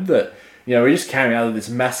had. That we just came out of this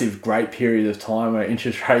massive great period of time where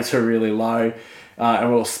interest rates were really low, and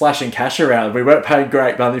we were slashing cash around. We weren't paying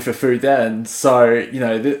great money for food then. So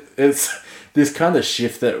it's this kind of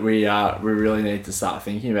shift that we really need to start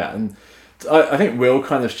thinking about. And I think Will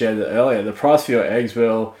kind of shared it earlier. The price for your eggs,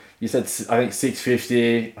 Will, you said I think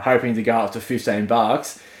 $6.50, hoping to go up to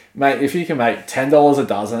 $15. Mate, if you can make $10 a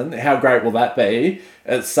dozen, how great will that be?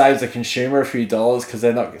 It saves the consumer a few dollars because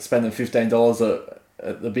they're not spending $15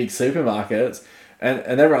 at the big supermarkets, and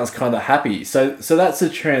everyone's kind of happy. So that's a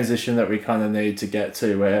transition that we kind of need to get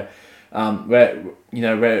to, where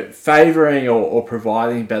we're favouring or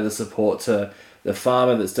providing better support to the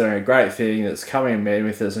farmer that's doing a great thing, that's coming and meeting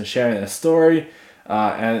with us and sharing their story,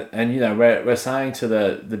 and we're saying to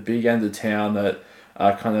the big end of town that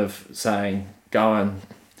are kind of saying go and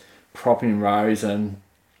prop in rows and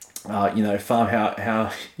farm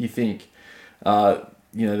how you think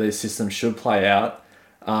these systems should play out,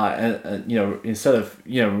 and instead of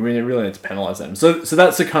we really need to penalise them. So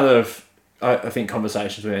that's the kind of I think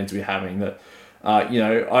conversations we need to be having. That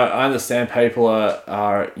I understand people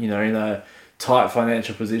are in a tight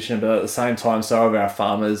financial position, but at the same time, so are our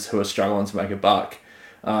farmers who are struggling to make a buck.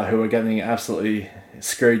 who are getting absolutely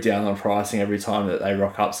screwed down on pricing every time that they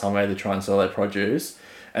rock up somewhere to try and sell their produce.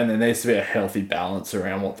 And there needs to be a healthy balance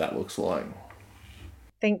around what that looks like.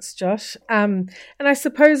 Thanks, Josh. And I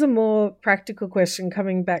suppose a more practical question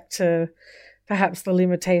coming back to perhaps the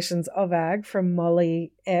limitations of ag from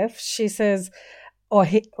Molly F. She says, or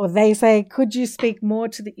they say, could you speak more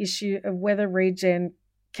to the issue of whether regen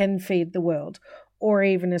can feed the world or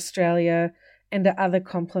even Australia, and are other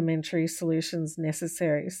complementary solutions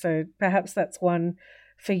necessary? So perhaps that's one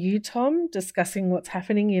for you, Tom, discussing what's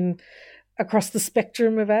happening across the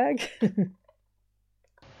spectrum of ag.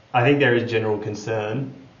 I think there is general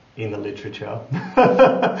concern in the literature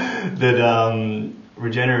that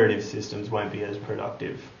regenerative systems won't be as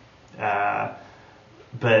productive.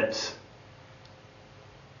 But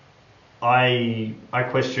I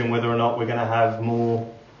question whether or not we're going to have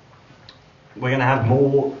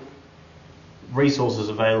more resources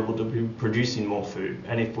available to be producing more food.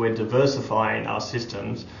 And if we're diversifying our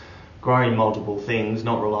systems, growing multiple things,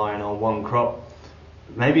 not relying on one crop,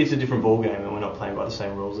 maybe it's a different ballgame and we're not playing by the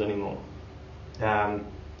same rules anymore. And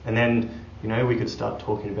then, we could start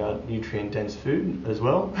talking about nutrient-dense food as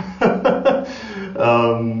well.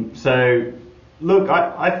 So, look,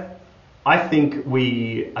 I think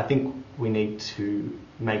we need to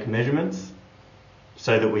make measurements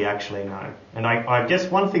so that we actually know. And I guess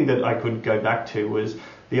one thing that I could go back to was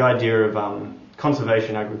the idea of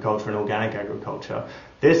conservation agriculture and organic agriculture.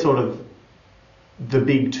 They're sort of the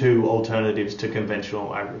big two alternatives to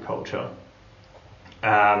conventional agriculture.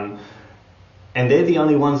 And they're the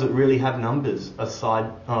only ones that really have numbers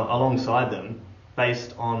alongside them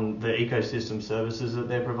based on the ecosystem services that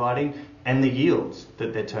they're providing and the yields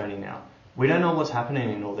that they're turning out. We don't know what's happening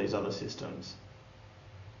in all these other systems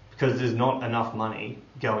because there's not enough money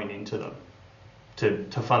going into them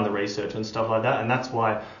to fund the research and stuff like that. And that's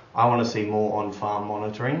why I want to see more on-farm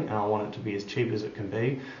monitoring, and I want it to be as cheap as it can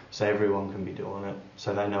be so everyone can be doing it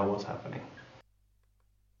so they know what's happening.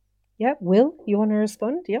 Yeah, Will, you want to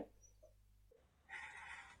respond? Yep.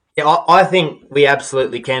 Yeah, I think we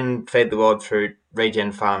absolutely can feed the world through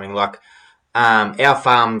regen farming. Like, our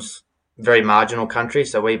farm's very marginal country,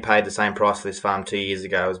 so we paid the same price for this farm 2 years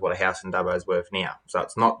ago as what a house in Dubbo is worth now. So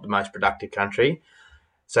it's not the most productive country.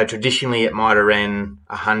 So traditionally it might have ran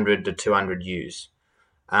 100 to 200 ewes.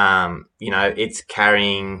 It's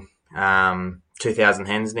carrying 2,000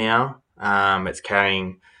 hens now. It's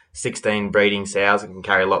carrying 16 breeding sows. It can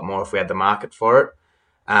carry a lot more if we had the market for it.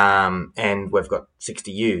 And we've got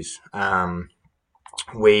 60 ewes.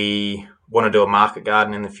 We want to do a market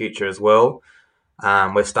garden in the future as well.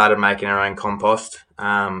 We've started making our own compost.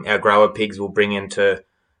 Our grower pigs will bring into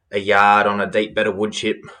a yard on a deep bed of wood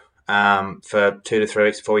chip for 2 to 3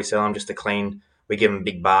 weeks before we sell them, just to clean. We give them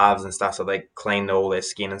big baths and stuff so they clean all their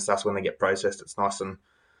skin and stuff. So when they get processed, it's nice and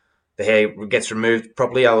the hair gets removed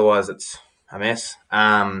properly. Otherwise, it's a mess.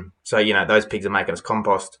 So, those pigs are making us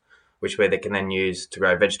compost, which they can then use to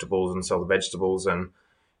grow vegetables and sell the vegetables. And,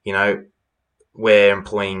 we're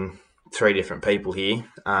employing 3 different people here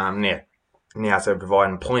now to provide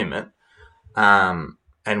employment. And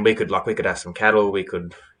we could have some cattle. We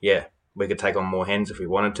could take on more hens if we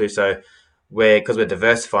wanted to. So because we're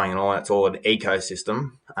diversifying and all, it's all an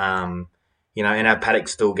ecosystem. And our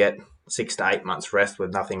paddocks still get 6 to 8 months rest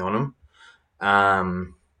with nothing on them.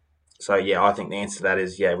 I think the answer to that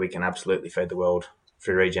is, we can absolutely feed the world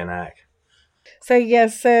through regen ag. So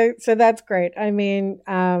yes, so that's great. I mean,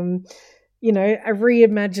 a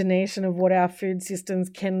reimagination of what our food systems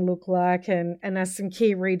can look like, and as some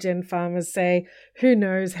key regen farmers say, who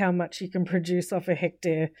knows how much you can produce off a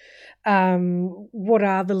hectare? What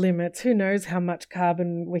are the limits? Who knows how much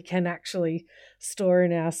carbon we can actually store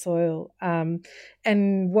in our soil? And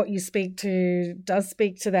what you speak to does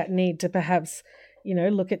speak to that need to perhaps,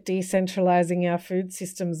 look at decentralizing our food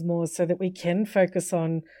systems more so that we can focus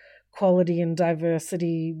on quality and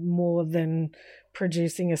diversity more than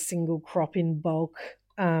producing a single crop in bulk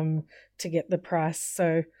to get the price.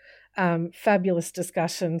 So fabulous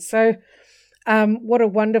discussion. So what a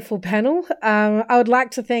wonderful panel. I would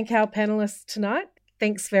like to thank our panelists tonight.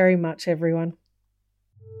 Thanks very much, everyone.